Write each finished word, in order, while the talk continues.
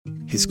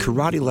his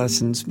karate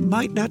lessons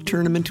might not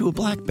turn him into a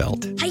black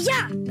belt.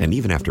 Hi-ya! And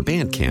even after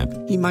band camp,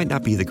 he might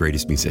not be the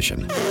greatest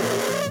musician.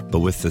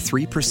 But with the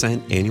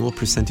 3% annual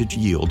percentage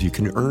yield you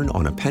can earn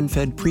on a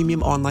PenFed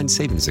premium online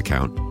savings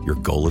account, your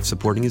goal of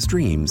supporting his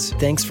dreams...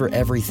 Thanks for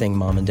everything,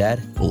 Mom and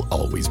Dad. ...will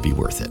always be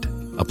worth it.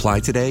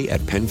 Apply today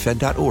at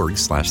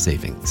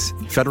PenFed.org/savings.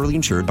 Federally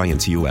insured by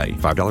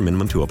NCUA. $5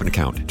 minimum to open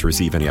account. To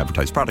receive any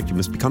advertised product, you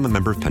must become a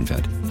member of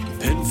PenFed.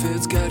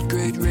 PenFed's got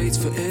great rates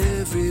for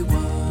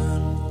everyone.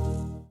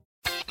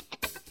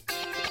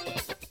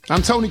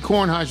 I'm Tony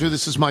Kornheiser.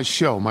 This is my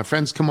show. My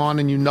friends come on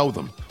and you know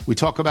them. We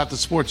talk about the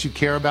sports you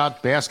care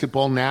about,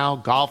 basketball now,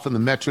 golf, and the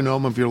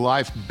metronome of your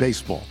life,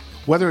 baseball.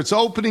 Whether it's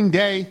opening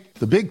day,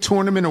 the big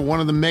tournament, or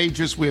one of the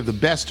majors, we have the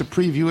best to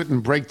preview it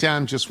and break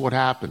down just what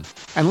happened.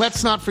 And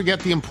let's not forget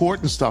the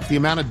important stuff, the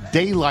amount of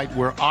daylight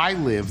where I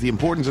live, the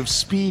importance of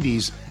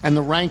speedies, and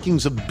the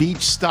rankings of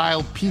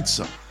beach-style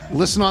pizza.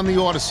 Listen on the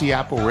Odyssey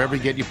app or wherever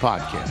you get your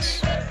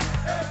podcasts.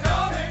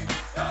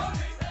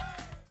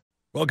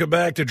 Welcome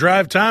back to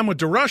Drive Time with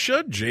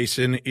DeRusha.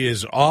 Jason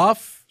is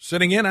off.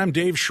 Sitting in, I'm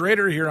Dave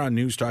Schrader here on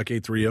News Talk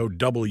 830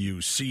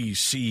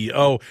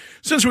 WCCO.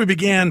 Since we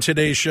began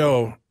today's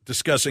show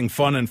discussing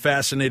fun and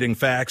fascinating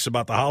facts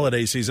about the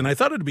holiday season, I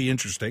thought it'd be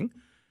interesting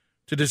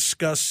to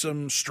discuss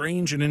some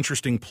strange and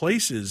interesting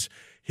places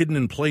hidden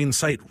in plain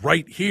sight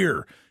right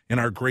here in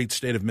our great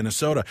state of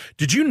Minnesota.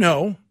 Did you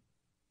know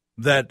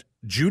that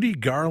Judy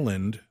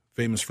Garland,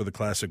 famous for the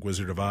classic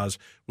Wizard of Oz,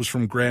 was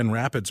from Grand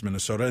Rapids,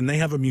 Minnesota, and they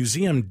have a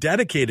museum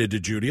dedicated to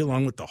Judy,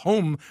 along with the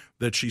home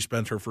that she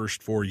spent her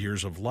first 4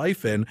 years of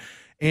life in.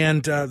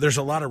 And there's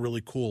a lot of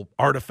really cool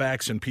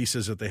artifacts and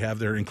pieces that they have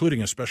there,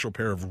 including a special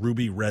pair of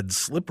ruby red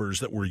slippers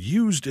that were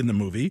used in the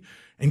movie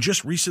and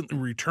just recently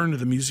returned to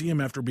the museum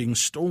after being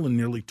stolen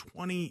nearly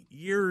 20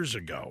 years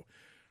ago.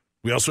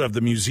 We also have the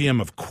Museum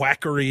of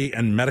Quackery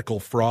and Medical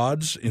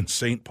Frauds in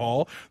St.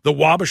 Paul. The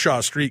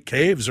Wabasha Street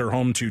Caves are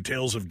home to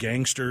tales of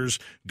gangsters,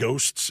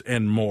 ghosts,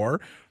 and more.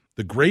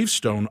 The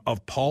gravestone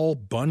of Paul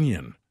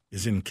Bunyan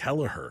is in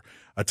Kelleher,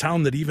 a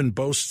town that even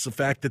boasts the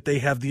fact that they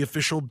have the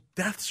official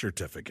death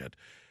certificate.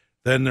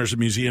 Then there's a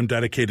museum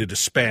dedicated to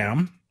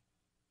Spam,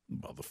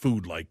 well, the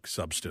food-like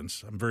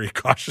substance. I'm very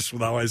cautious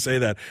with how I say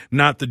that,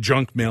 not the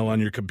junk mail on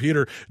your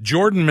computer.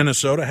 Jordan,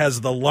 Minnesota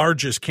has the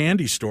largest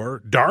candy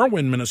store.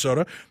 Darwin,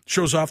 Minnesota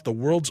shows off the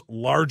world's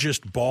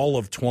largest ball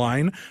of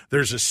twine.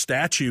 There's a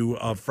statue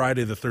of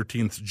Friday the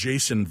 13th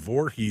Jason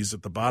Voorhees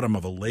at the bottom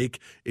of a lake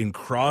in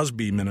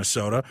Crosby,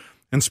 Minnesota.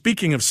 And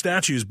speaking of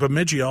statues,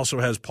 Bemidji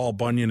also has Paul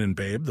Bunyan and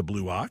Babe, the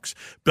blue ox.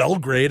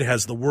 Belgrade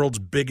has the world's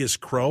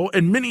biggest crow.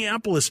 And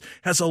Minneapolis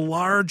has a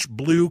large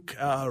blue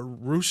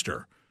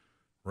rooster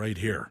right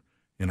here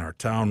in our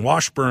town.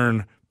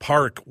 Washburn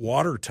Park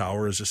Water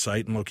Tower is a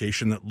site and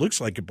location that looks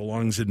like it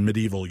belongs in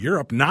medieval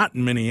Europe, not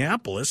in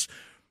Minneapolis.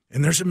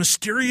 And there's a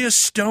mysterious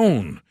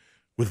stone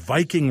with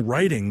Viking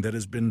writing that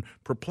has been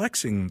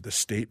perplexing the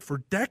state for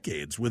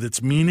decades with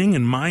its meaning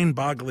and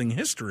mind-boggling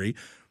history.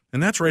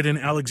 And that's right in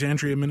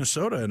Alexandria,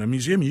 Minnesota, in a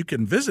museum you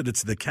can visit.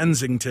 It's the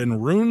Kensington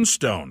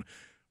Runestone.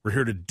 We're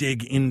here to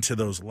dig into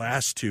those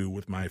last two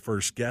with my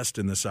first guest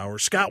in this hour.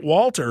 Scott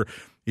Wolter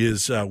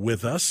is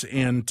with us,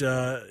 and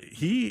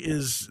he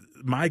is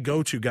my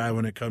go-to guy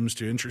when it comes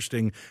to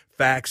interesting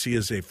facts. He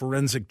is a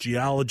forensic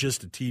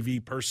geologist, a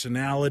TV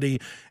personality,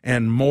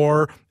 and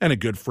more, and a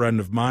good friend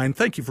of mine.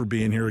 Thank you for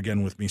being here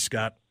again with me,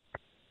 Scott.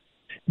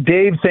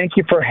 Dave, thank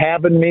you for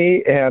having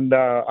me, and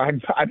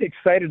I'm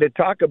excited to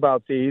talk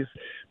about these.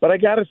 But I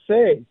got to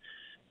say,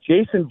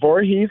 Jason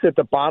Voorhees at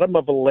the bottom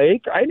of a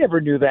lake, I never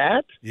knew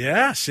that.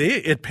 Yeah, see,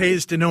 it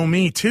pays to know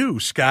me too,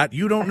 Scott.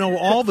 You don't know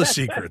all the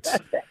secrets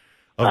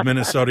of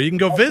Minnesota. You can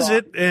go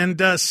visit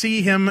and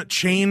see him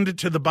chained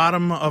to the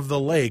bottom of the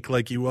lake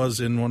like he was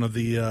in one of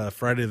the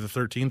Friday the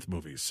 13th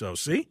movies. So,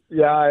 see?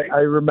 Yeah, I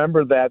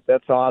remember that.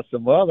 That's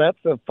awesome. Well,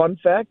 that's a fun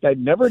fact I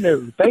never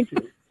knew. Thank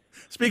you.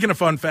 Speaking of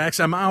fun facts,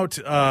 I'm out,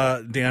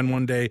 Dan,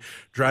 one day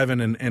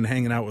driving and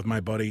hanging out with my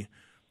buddy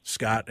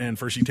Scott, and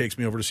first he takes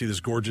me over to see this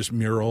gorgeous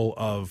mural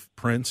of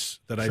Prince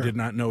that I did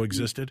not know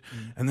existed.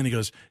 And then he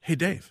goes, "Hey,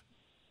 Dave,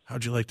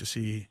 how'd you like to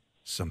see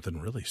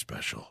something really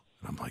special?"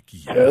 And I'm like,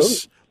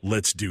 "Yes,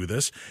 let's do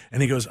this."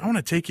 And he goes, "I want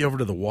to take you over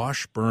to the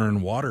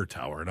Washburn Water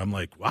Tower." And I'm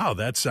like, "Wow,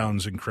 that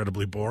sounds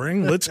incredibly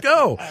boring. Let's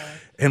go."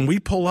 And we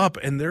pull up,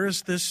 and there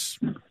is this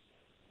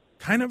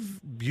kind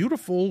of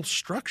beautiful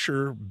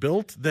structure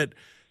built that,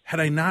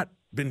 had I not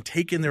been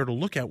taken there to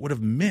look at, would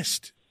have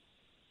missed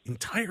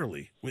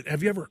entirely.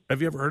 Have you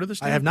ever heard of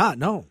this, Dave? I have not,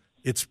 no.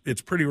 It's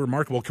pretty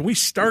remarkable. Can we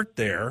start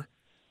there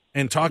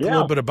and talk a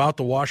little bit about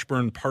the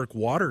Washburn Park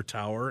Water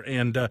Tower?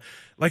 And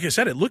like I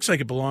said, it looks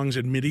like it belongs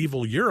in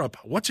medieval Europe.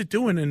 What's it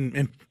doing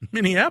in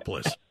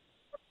Minneapolis?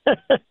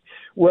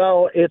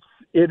 Well, it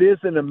is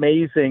an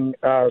amazing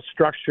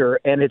structure,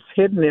 and it's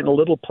hidden in a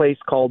little place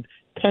called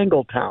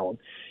Tangletown.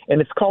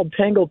 And it's called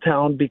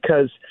Tangletown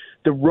because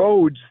the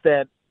roads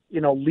that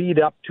lead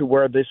up to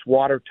where this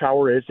water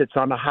tower is, it's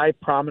on a high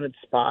prominent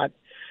spot.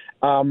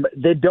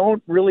 They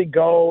don't really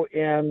go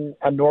in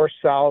a north,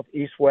 south,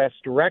 east, west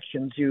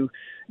directions. You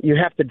you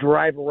have to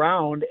drive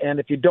around, and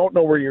if you don't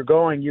know where you're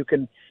going, you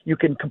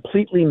can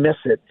completely miss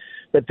it.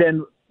 But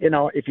then,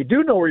 if you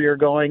do know where you're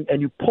going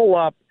and you pull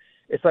up,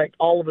 it's like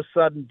all of a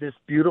sudden this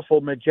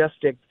beautiful,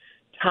 majestic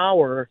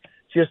tower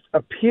just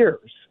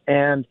appears,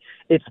 and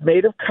it's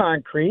made of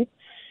concrete,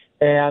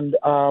 and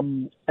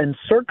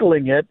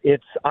encircling it,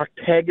 it's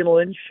octagonal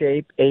in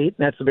shape, 8, and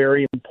that's a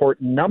very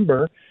important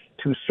number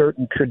to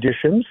certain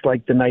traditions,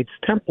 like the Knights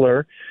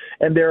Templar,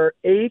 and there are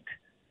 8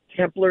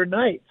 Templar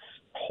knights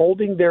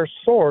holding their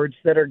swords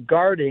that are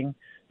guarding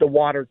the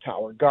water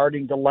tower,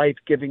 guarding the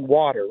life-giving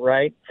water,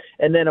 right?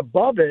 And then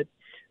above it,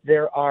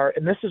 there are,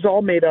 and this is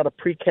all made out of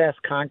precast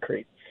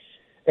concrete,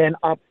 and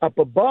up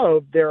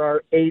above, there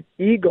are 8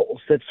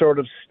 eagles that sort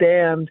of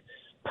stand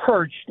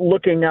perched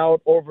looking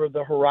out over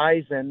the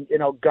horizon,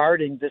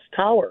 guarding this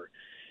tower.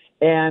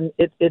 And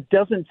it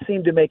doesn't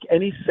seem to make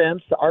any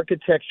sense. The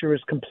architecture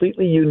is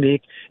completely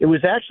unique. It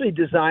was actually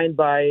designed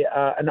by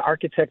an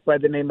architect by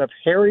the name of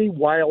Harry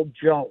Wild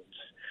Jones,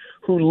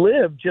 who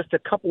lived just a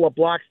couple of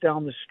blocks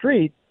down the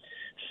street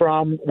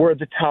from where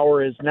the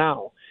tower is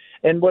now.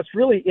 And what's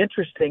really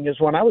interesting is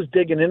when I was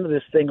digging into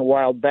this thing a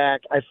while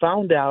back, I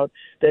found out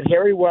that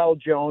Harry Wild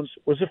Jones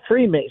was a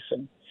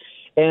Freemason.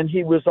 And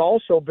he was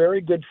also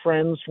very good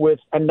friends with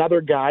another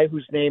guy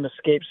whose name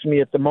escapes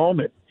me at the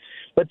moment.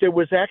 But there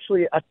was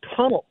actually a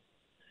tunnel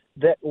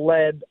that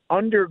led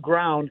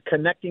underground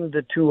connecting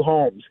the 2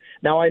 homes.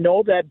 Now, I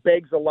know that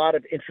begs a lot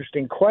of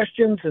interesting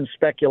questions and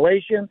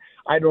speculation.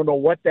 I don't know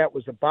what that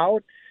was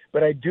about,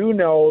 but I do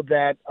know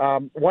that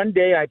one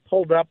day I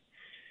pulled up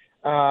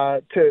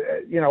I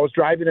was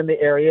driving in the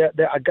area.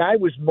 A guy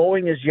was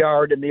mowing his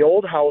yard in the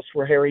old house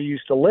where Harry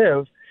used to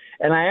live,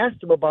 and I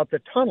asked him about the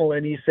tunnel,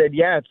 and he said,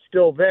 yeah, it's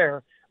still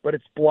there, but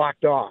it's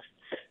blocked off.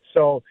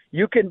 So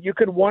you can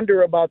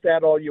wonder about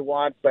that all you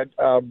want, but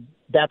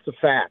that's a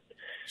fact.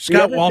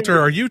 Scott Wolter,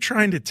 are you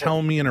trying to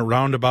tell me in a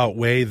roundabout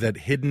way that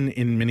hidden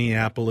in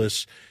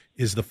Minneapolis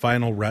is the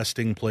final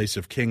resting place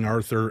of King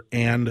Arthur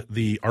and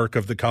the Ark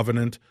of the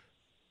Covenant?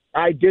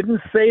 I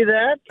didn't say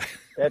that.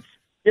 That's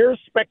pure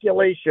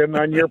speculation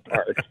on your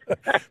part.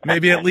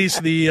 Maybe at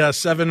least the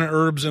 7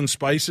 herbs and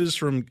spices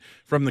from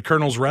the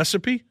Colonel's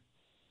recipe?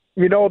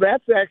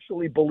 That's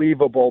actually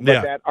believable,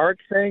 but that Ark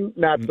thing,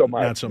 not so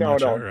much. Not so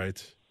much, all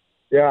right.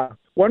 Yeah.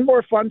 One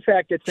more fun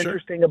fact that's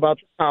interesting about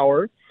the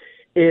tower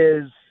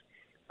is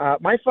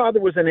my father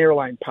was an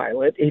airline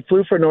pilot. He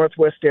flew for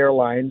Northwest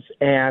Airlines,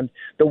 and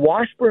the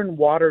Washburn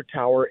Water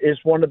Tower is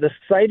one of the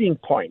sighting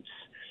points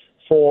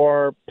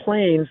for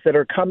planes that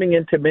are coming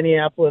into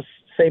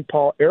Minneapolis-St.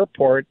 Paul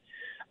Airport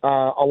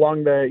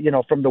along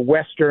from the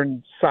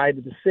western side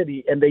of the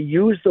city, and they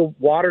use the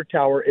water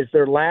tower as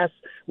their last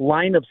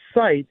line of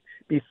sight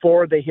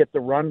before they hit the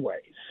runway.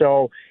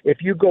 So if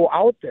you go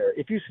out there,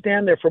 if you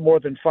stand there for more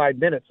than 5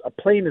 minutes, a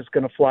plane is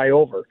going to fly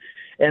over.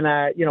 And,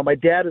 my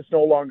dad is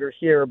no longer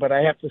here, but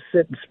I have to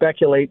sit and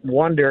speculate and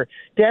wonder,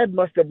 Dad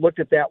must have looked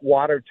at that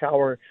water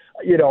tower,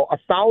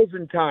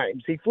 1,000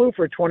 times. He flew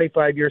for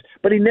 25 years,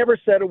 but he never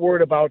said a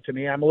word about it to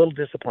me. I'm a little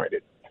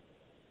disappointed.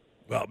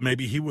 Well,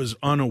 maybe he was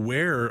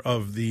unaware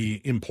of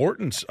the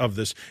importance of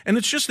this. And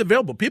it's just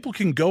available. People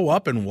can go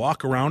up and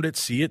walk around it,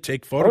 see it,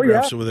 take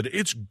photographs with it.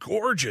 It's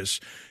gorgeous.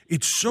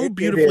 It's so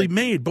beautifully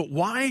made. But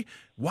why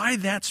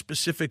that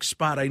specific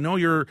spot? I know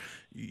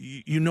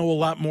you know a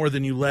lot more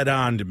than you let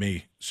on to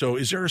me. So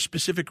is there a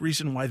specific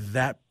reason why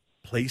that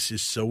place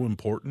is so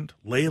important?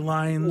 Ley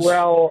lines?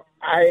 Well,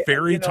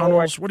 fairy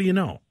tunnels? What do you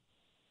know?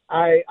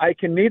 I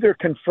can neither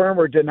confirm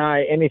or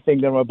deny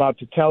anything that I'm about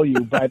to tell you,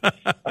 but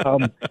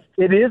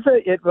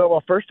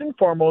first and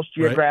foremost,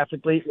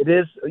 geographically, it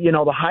is,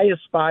 the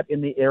highest spot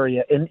in the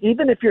area. And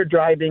even if you're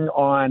driving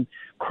on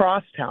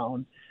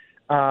Crosstown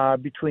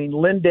between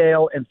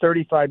Lindale and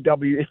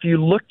 35W, if you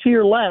look to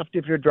your left,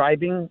 if you're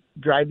driving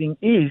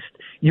east,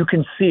 you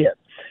can see it.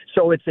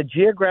 So it's a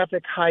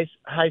geographic high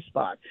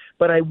spot.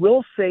 But I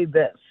will say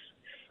this,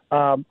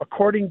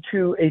 according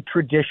to a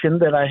tradition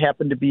that I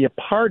happen to be a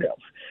part of,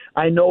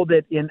 I know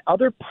that in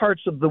other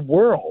parts of the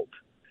world,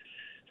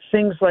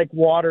 things like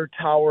water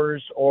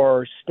towers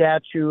or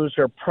statues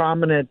or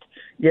prominent,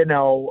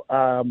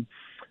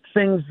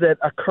 things that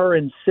occur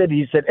in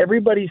cities that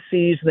everybody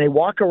sees and they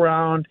walk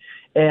around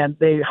and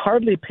they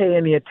hardly pay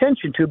any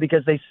attention to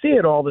because they see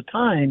it all the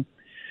time.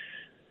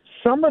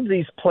 Some of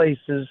these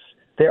places,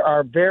 there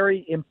are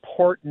very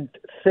important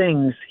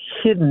things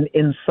hidden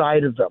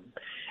inside of them,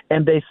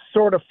 and they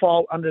sort of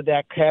fall under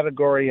that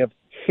category of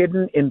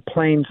hidden in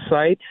plain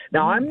sight.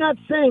 Now, I'm not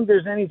saying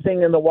there's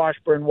anything in the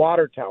Washburn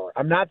Water Tower.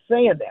 I'm not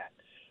saying that.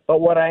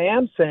 But what I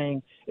am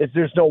saying is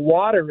there's no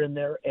water in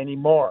there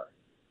anymore.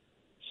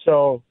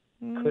 So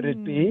could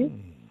it be?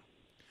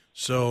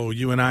 So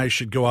you and I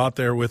should go out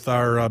there with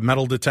our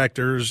metal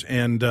detectors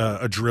and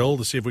a drill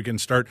to see if we can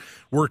start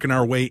working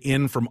our way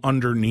in from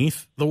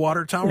underneath the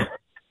water tower?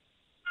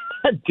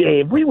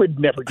 Dave, we would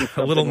never do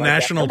something a little like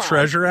national that.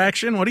 treasure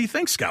action? What do you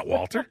think, Scott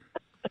Wolter?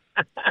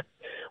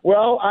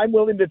 Well, I'm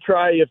willing to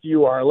try if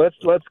you are. Let's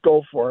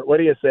go for it. What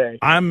do you say?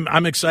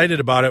 I'm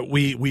excited about it.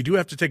 We do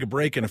have to take a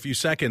break in a few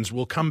seconds.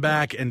 We'll come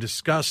back and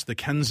discuss the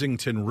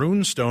Kensington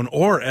Runestone,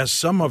 or as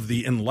some of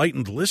the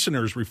enlightened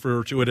listeners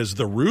refer to it as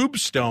the Rube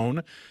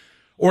Stone,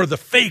 or the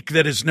fake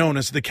that is known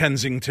as the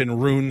Kensington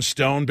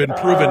Runestone. Been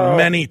proven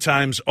many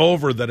times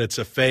over that it's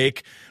a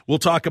fake. We'll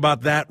talk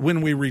about that when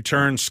we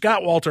return.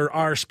 Scott Wolter,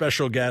 our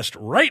special guest,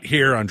 right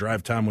here on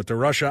Drive Time with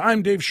DeRusha.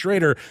 I'm Dave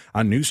Schrader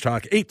on News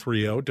Talk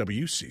 830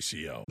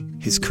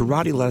 WCCO. His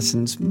karate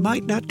lessons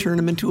might not turn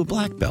him into a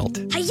black belt.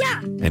 Hi-ya!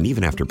 And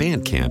even after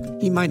band camp,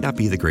 he might not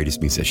be the greatest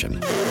musician.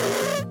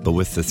 But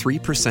with the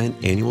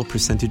 3% annual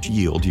percentage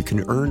yield you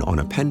can earn on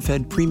a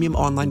PenFed premium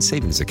online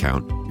savings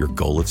account, your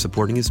goal of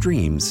supporting his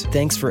dreams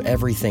Thanks for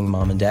everything,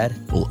 Mom and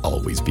Dad. will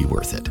always be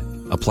worth it.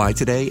 Apply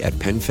today at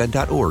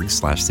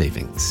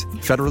PenFed.org/savings.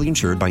 Federally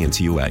insured by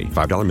NCUA.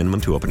 $5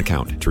 minimum to open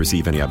account. To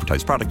receive any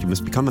advertised product, you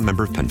must become a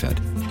member of PenFed.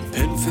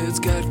 PenFed's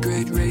got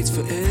great rates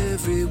for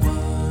everyone.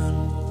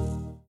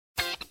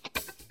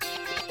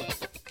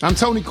 I'm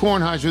Tony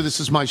Kornheiser. This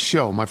is my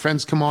show. My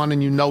friends come on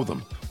and you know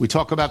them. We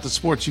talk about the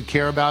sports you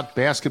care about,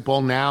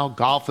 basketball now,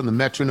 golf, and the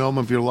metronome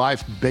of your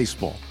life,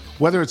 baseball.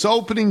 Whether it's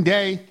opening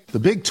day, the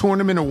big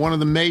tournament, or one of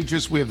the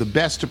majors, we have the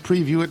best to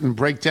preview it and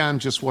break down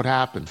just what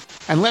happened.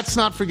 And let's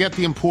not forget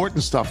the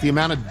important stuff, the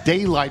amount of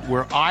daylight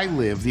where I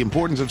live, the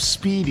importance of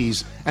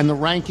speedies, and the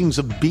rankings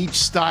of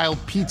beach-style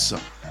pizza.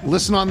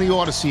 Listen on the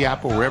Odyssey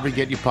app or wherever you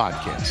get your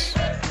podcasts.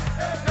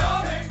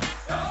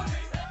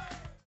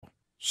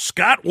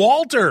 Scott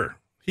Wolter.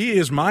 He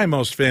is my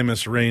most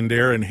famous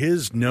reindeer, and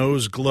his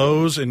nose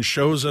glows and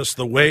shows us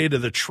the way to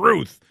the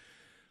truth.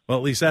 Well,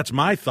 at least that's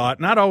my thought.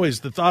 Not always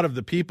the thought of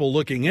the people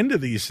looking into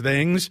these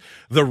things.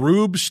 The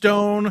Rube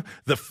Stone,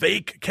 the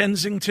fake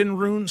Kensington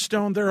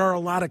Runestone. There are a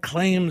lot of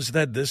claims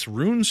that this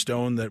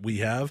runestone that we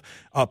have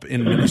up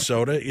in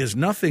Minnesota is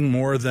nothing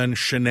more than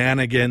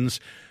shenanigans.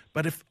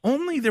 But if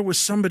only there was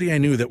somebody I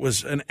knew that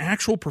was an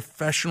actual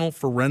professional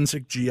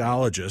forensic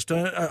geologist,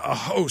 a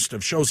host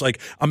of shows like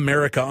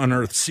America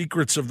Unearthed,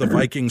 Secrets of the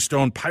Viking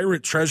Stone,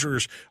 Pirate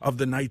Treasures of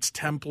the Knights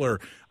Templar.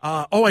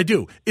 I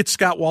do. It's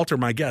Scott Wolter,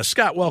 my guest.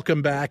 Scott,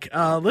 welcome back.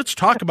 Let's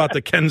talk about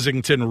the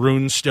Kensington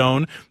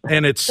Runestone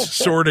and its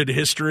sordid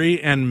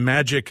history and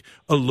magic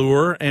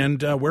allure,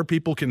 and where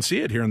people can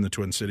see it here in the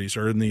Twin Cities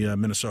or in the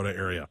Minnesota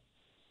area.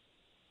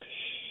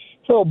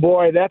 Oh,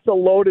 boy, that's a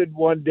loaded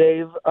one,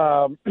 Dave.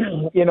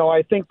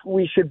 I think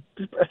we should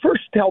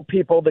first tell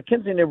people the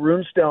Kensington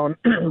Runestone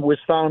was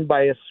found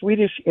by a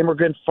Swedish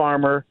immigrant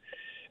farmer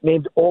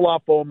named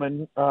Olaf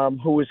Boman,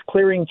 who was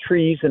clearing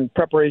trees in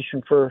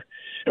preparation for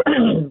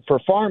for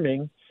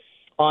farming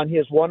on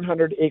his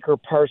 100-acre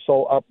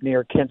parcel up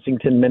near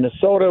Kensington,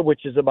 Minnesota,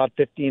 which is about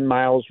 15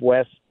 miles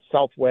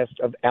southwest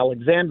of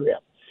Alexandria,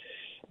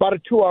 about a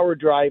 2-hour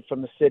drive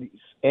from the cities.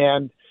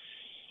 And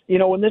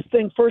when this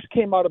thing first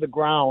came out of the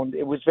ground,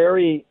 it was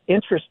very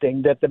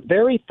interesting that the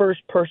very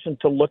first person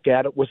to look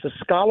at it was a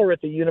scholar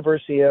at the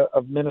University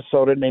of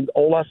Minnesota named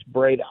Olaf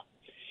Breda.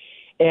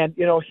 And,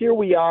 here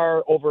we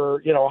are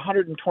over,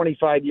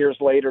 125 years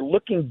later,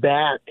 looking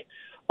back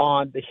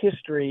on the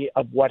history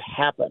of what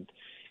happened.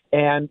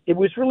 And it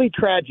was really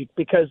tragic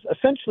because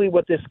essentially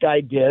what this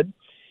guy did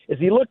is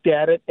he looked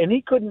at it and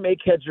he couldn't make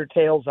heads or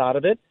tails out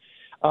of it.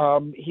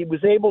 He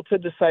was able to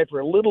decipher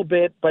a little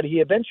bit, but he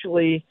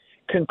eventually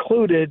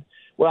concluded,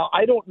 well,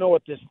 I don't know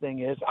what this thing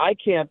is. I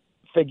can't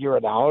figure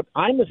it out.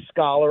 I'm a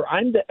scholar.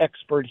 I'm the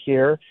expert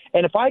here.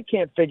 And if I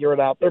can't figure it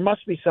out, there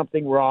must be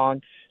something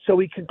wrong. So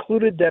he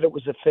concluded that it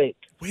was a fake.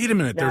 Wait a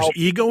minute. Now, there's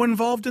ego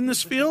involved in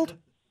this field?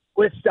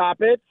 Wait, stop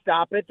it.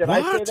 Did what?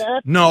 I say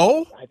that?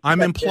 No,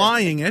 I'm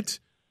implying it.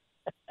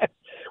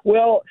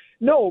 Well,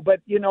 no, but,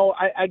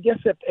 I guess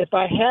if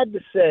I had to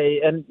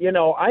say, and,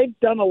 I've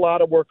done a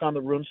lot of work on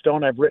the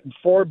Runestone. I've written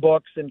 4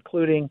 books,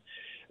 including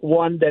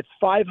one that's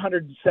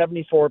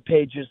 574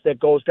 pages that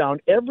goes down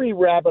every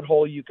rabbit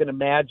hole you can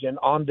imagine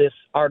on this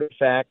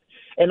artifact.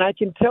 And I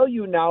can tell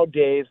you now,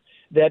 Dave,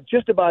 that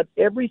just about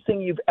everything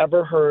you've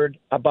ever heard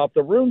about the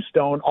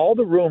Runestone, all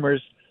the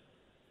rumors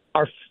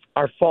are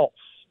false.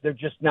 They're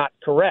just not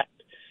correct.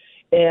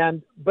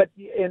 And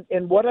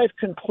what I've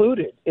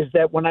concluded is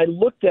that when I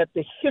looked at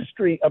the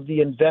history of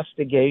the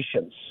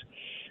investigations,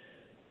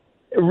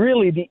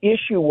 really the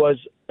issue was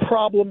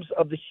problems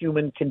of the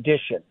human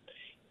condition.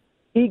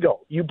 Ego,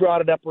 you brought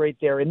it up right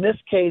there. In this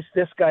case,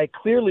 this guy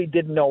clearly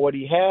didn't know what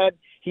he had.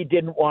 He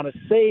didn't want to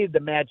say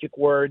the magic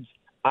words,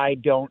 I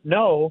don't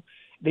know.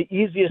 The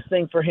easiest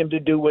thing for him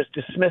to do was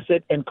dismiss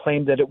it and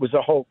claim that it was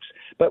a hoax.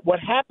 But what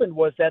happened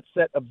was that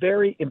set a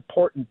very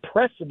important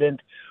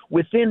precedent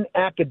within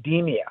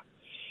academia.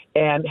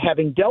 And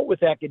having dealt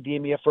with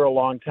academia for a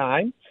long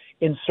time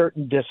in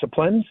certain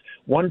disciplines,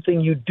 one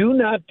thing you do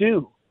not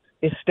do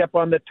is step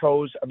on the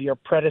toes of your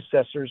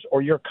predecessors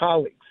or your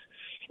colleagues.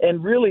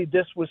 And really,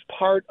 this was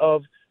part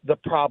of the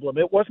problem.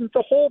 It wasn't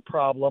the whole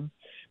problem,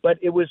 but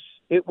it was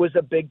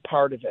a big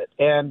part of it.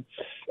 And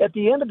at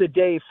the end of the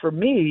day, for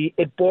me,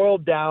 it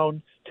boiled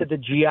down to the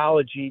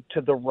geology, to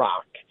the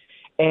rock.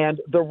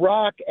 And the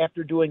rock,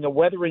 after doing a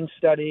weathering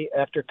study,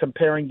 after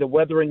comparing the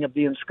weathering of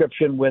the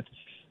inscription with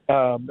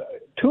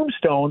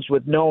tombstones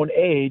with known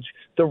age,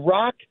 the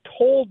rock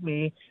told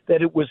me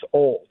that it was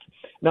old.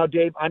 Now,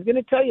 Dave, I'm going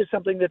to tell you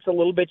something that's a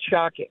little bit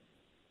shocking,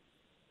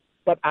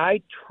 but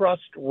I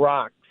trust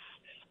rocks.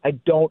 I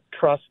don't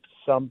trust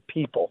some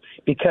people,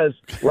 because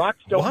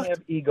rocks don't have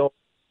ego.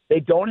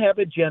 They don't have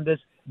agendas.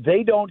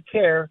 They don't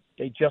care.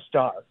 They just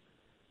are.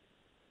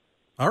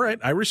 All right.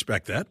 I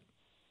respect that.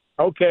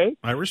 Okay.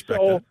 I respect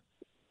that.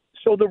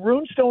 So the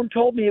runestone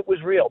told me it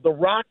was real. The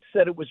rock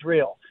said it was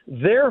real.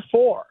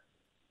 Therefore,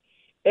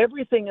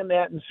 everything in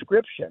that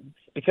inscription,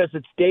 because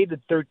it's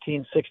dated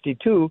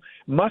 1362,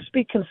 must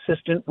be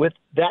consistent with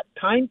that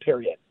time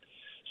period.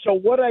 So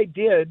what I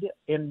did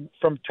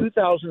from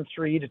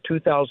 2003 to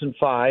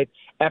 2005,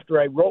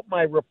 after I wrote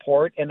my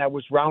report and I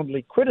was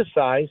roundly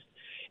criticized,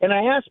 and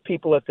I asked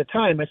people at the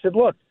time, I said,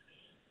 look,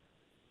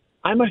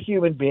 I'm a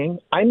human being.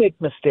 I make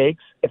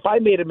mistakes. If I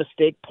made a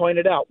mistake, point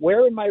it out.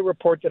 Where in my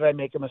report did I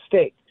make a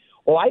mistake?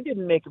 Well, I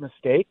didn't make a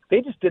mistake.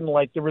 They just didn't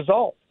like the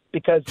result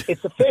because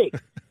it's a fake.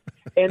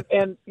 And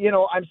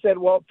I said,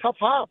 well, tough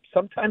hop.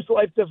 Sometimes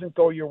life doesn't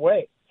go your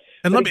way.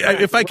 And let me,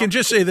 if I can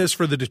just say this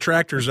for the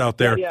detractors out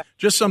there,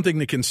 just something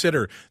to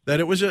consider,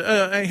 that it was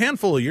a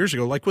handful of years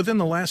ago, like within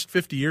the last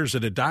 50 years,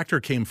 that a doctor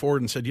came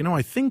forward and said,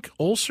 I think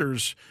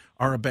ulcers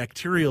are a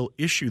bacterial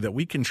issue that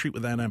we can treat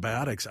with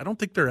antibiotics. I don't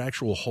think they're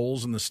actual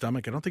holes in the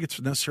stomach. I don't think it's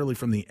necessarily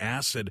from the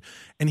acid.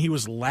 And he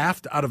was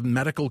laughed out of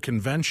medical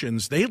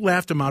conventions. They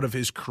laughed him out of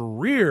his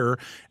career.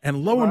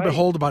 And lo and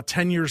behold, about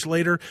 10 years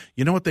later,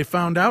 you know what they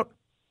found out?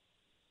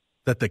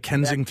 That the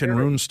Kensington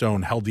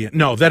Runestone held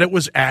that it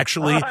was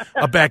actually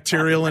a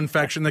bacterial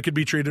infection that could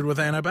be treated with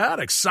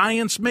antibiotics.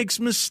 Science makes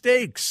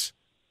mistakes.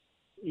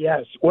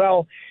 Yes.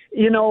 Well,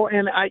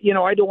 and I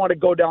don't want to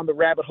go down the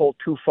rabbit hole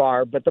too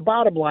far, but the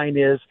bottom line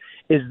is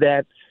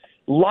that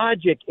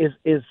logic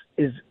is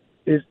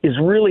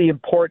really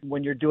important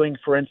when you're doing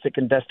forensic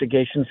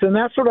investigations, and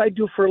that's what I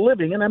do for a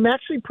living, and I'm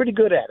actually pretty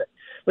good at it.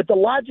 But the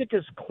logic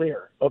is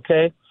clear,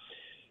 okay?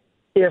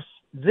 If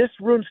this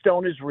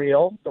runestone is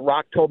real, the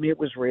rock told me it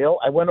was real.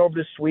 I went over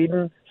to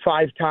Sweden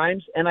 5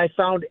 times, and I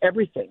found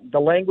everything, the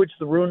language,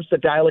 the runes, the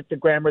dialect, the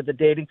grammar, the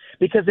dating,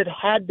 because it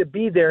had to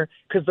be there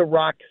because the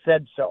rock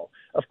said so.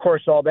 Of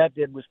course, all that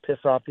did was piss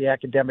off the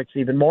academics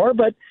even more,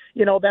 but,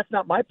 that's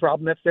not my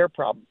problem. That's their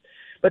problem.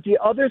 But the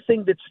other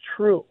thing that's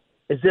true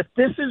is if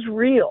this is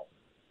real,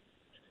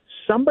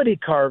 somebody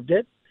carved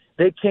it.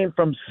 They came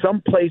from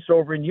someplace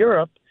over in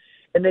Europe,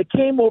 and they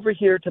came over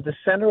here to the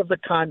center of the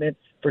continent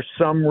for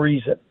some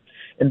reason.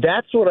 And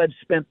that's what I've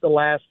spent the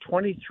last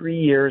 23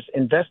 years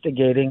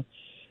investigating,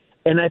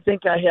 and I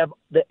think I have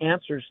the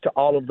answers to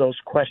all of those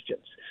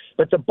questions.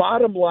 But the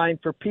bottom line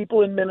for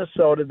people in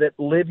Minnesota that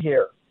live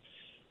here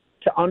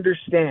to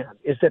understand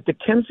is that the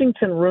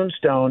Kensington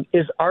Runestone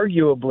is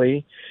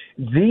arguably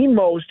the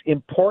most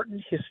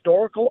important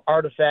historical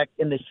artifact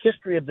in the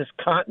history of this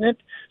continent,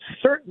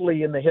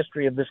 certainly in the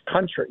history of this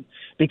country,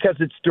 because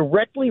it's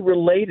directly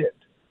related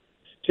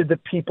to the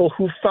people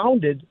who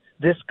founded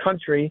this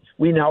country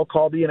we now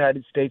call the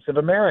United States of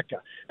America.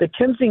 The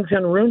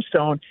Kensington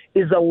Runestone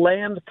is a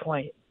land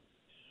claim,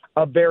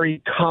 a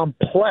very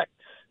complex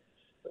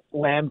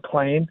land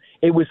claim.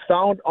 It was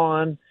found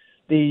on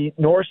the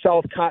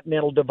north-south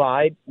continental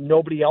divide.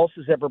 Nobody else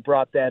has ever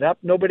brought that up.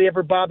 Nobody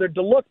ever bothered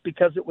to look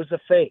because it was a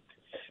fake.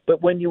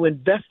 But when you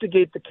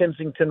investigate the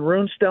Kensington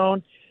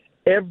Runestone,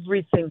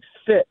 everything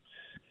fits,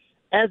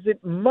 as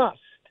it must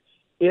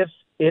if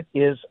it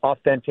is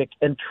authentic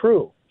and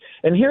true.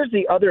 And here's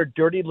the other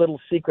dirty little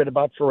secret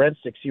about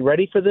forensics. You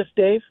ready for this,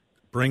 Dave?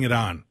 Bring it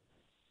on.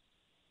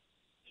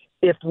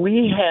 If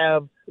we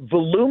have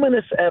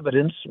voluminous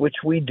evidence, which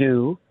we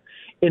do,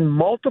 in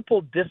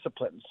multiple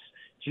disciplines,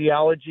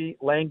 geology,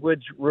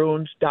 language,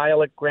 runes,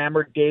 dialect,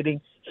 grammar,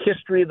 dating,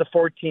 history of the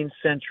 14th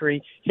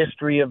century,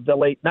 history of the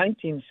late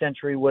 19th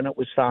century when it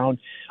was found,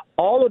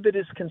 all of it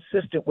is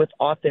consistent with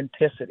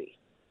authenticity.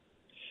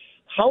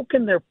 How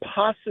can there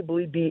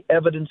possibly be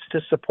evidence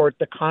to support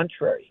the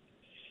contrary?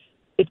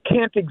 It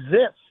can't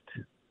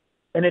exist,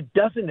 and it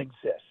doesn't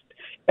exist.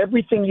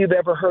 Everything you've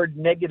ever heard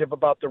negative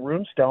about the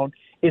runestone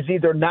is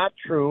either not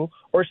true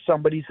or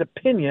somebody's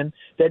opinion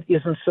that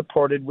isn't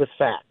supported with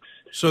facts.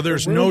 So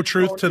there's no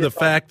truth to the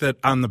fact that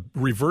on the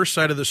reverse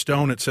side of the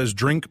stone it says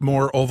drink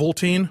more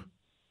Ovaltine?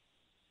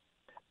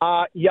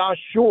 Yeah,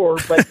 sure,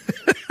 but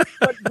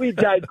we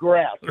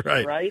digress,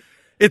 right?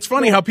 It's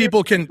funny how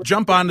people can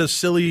jump onto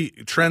silly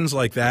trends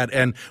like that.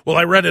 And, well,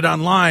 I read it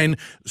online,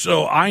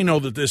 so I know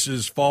that this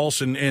is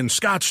false, and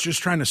Scott's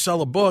just trying to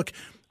sell a book.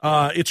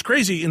 It's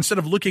crazy. Instead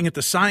of looking at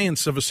the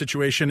science of a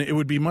situation, it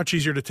would be much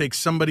easier to take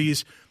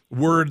somebody's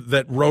word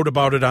that wrote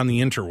about it on the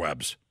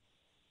interwebs.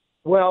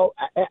 Well,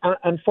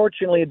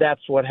 unfortunately,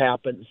 that's what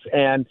happens.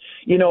 And,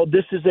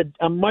 this is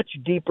a much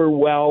deeper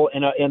well,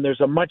 and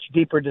there's a much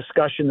deeper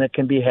discussion that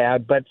can be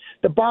had. But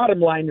the bottom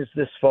line is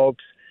this,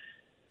 folks.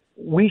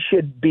 We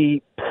should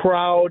be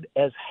proud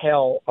as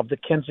hell of the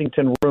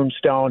Kensington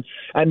Runestone.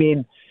 I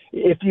mean,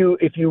 if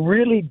you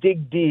really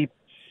dig deep,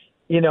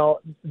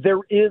 there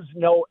is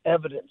no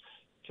evidence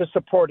to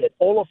support it.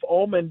 Olaf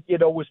Ullman,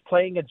 was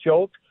playing a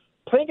joke.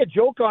 Playing a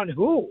joke on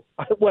who?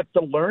 What,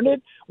 the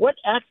learned? What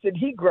axe did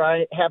he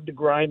have to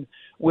grind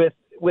with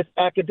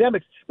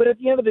academics? But at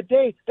the end of the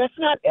day, that's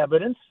not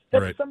evidence.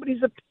 That's right.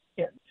 Somebody's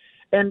opinion.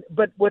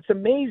 But what's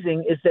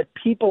amazing is that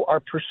people are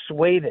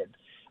persuaded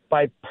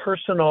by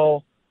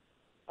personal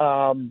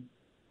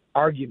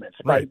arguments,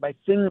 right. by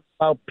things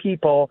about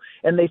people,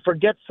 and they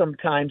forget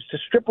sometimes to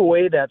strip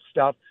away that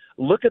stuff,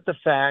 look at the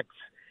facts,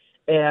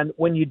 and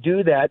when you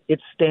do that,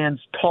 it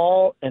stands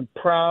tall and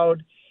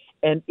proud,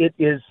 and it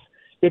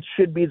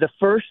should be the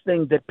first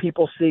thing that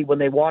people see when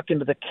they walk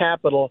into the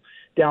Capitol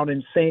down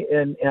in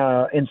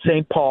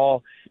St.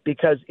 Paul,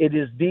 because it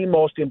is the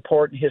most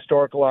important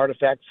historical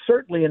artifact,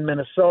 certainly in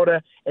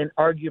Minnesota and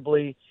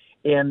arguably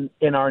in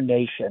our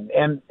nation.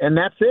 And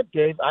that's it,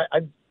 Dave.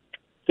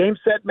 Game,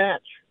 set,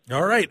 match.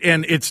 All right,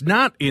 and it's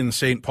not in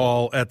St.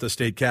 Paul at the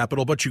state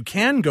capitol, but you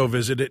can go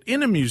visit it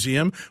in a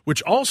museum,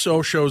 which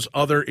also shows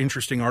other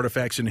interesting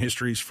artifacts and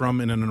histories from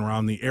in and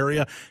around the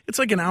area. It's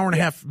like an hour and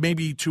a half,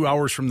 maybe 2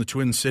 hours from the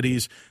Twin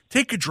Cities.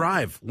 Take a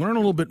drive. Learn a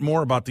little bit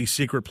more about these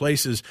secret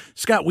places.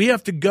 Scott, we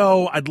have to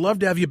go. I'd love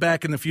to have you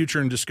back in the future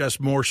and discuss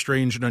more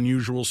strange and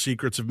unusual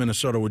secrets of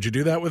Minnesota. Would you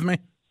do that with me?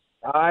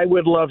 I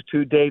would love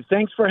to, Dave.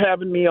 Thanks for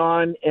having me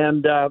on,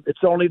 and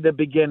it's only the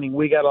beginning.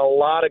 We got a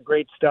lot of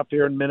great stuff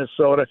here in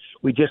Minnesota.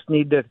 We just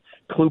need to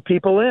clue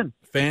people in.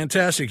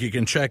 Fantastic. You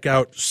can check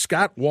out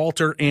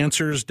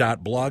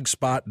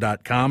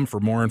scottwalteranswers.blogspot.com for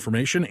more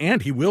information,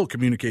 and he will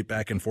communicate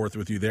back and forth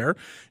with you there.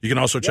 You can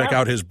also check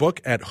out his book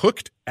at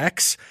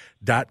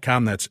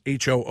hookedx.com. That's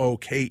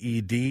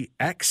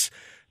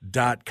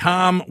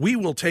HOOKEDX.com. We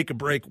will take a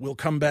break. We'll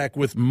come back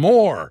with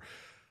more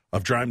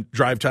of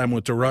Drive Time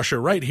with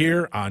DeRusha right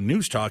here on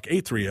News Talk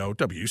 830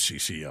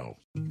 WCCO.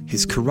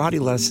 His karate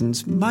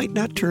lessons might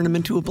not turn him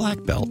into a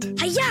black belt.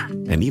 Hi-ya!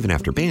 And even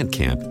after band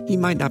camp, he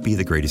might not be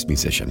the greatest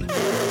musician.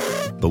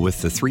 But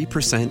with the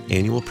 3%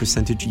 annual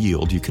percentage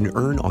yield you can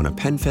earn on a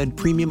PenFed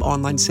premium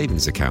online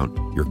savings account,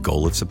 your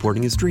goal of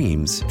supporting his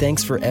dreams,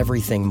 Thanks for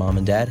everything, Mom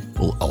and Dad.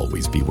 will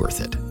always be worth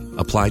it.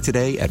 Apply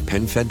today at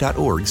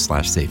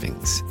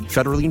PenFed.org/savings.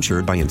 Federally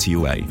insured by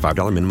NCUA.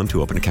 $5 minimum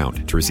to open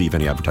account. To receive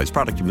any advertised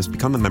product, you must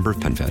become a member of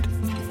PenFed.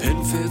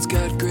 PenFed's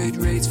got great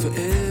rates for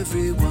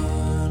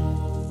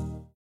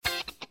everyone.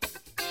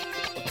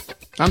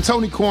 I'm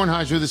Tony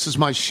Kornheiser. This is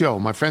my show.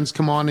 My friends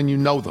come on and you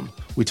know them.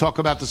 We talk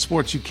about the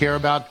sports you care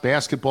about,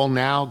 basketball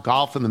now,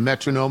 golf, and the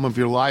metronome of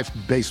your life,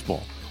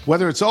 baseball.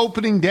 Whether it's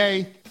opening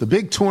day, the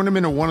big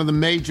tournament, or one of the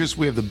majors,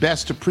 we have the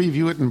best to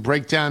preview it and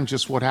break down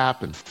just what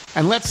happened.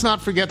 And let's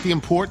not forget the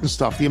important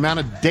stuff, the amount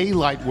of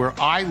daylight where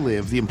I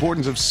live, the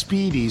importance of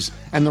speedies,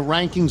 and the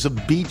rankings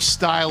of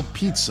beach-style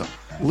pizza.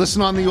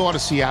 Listen on the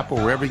Odyssey app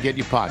or wherever you get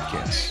your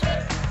podcasts.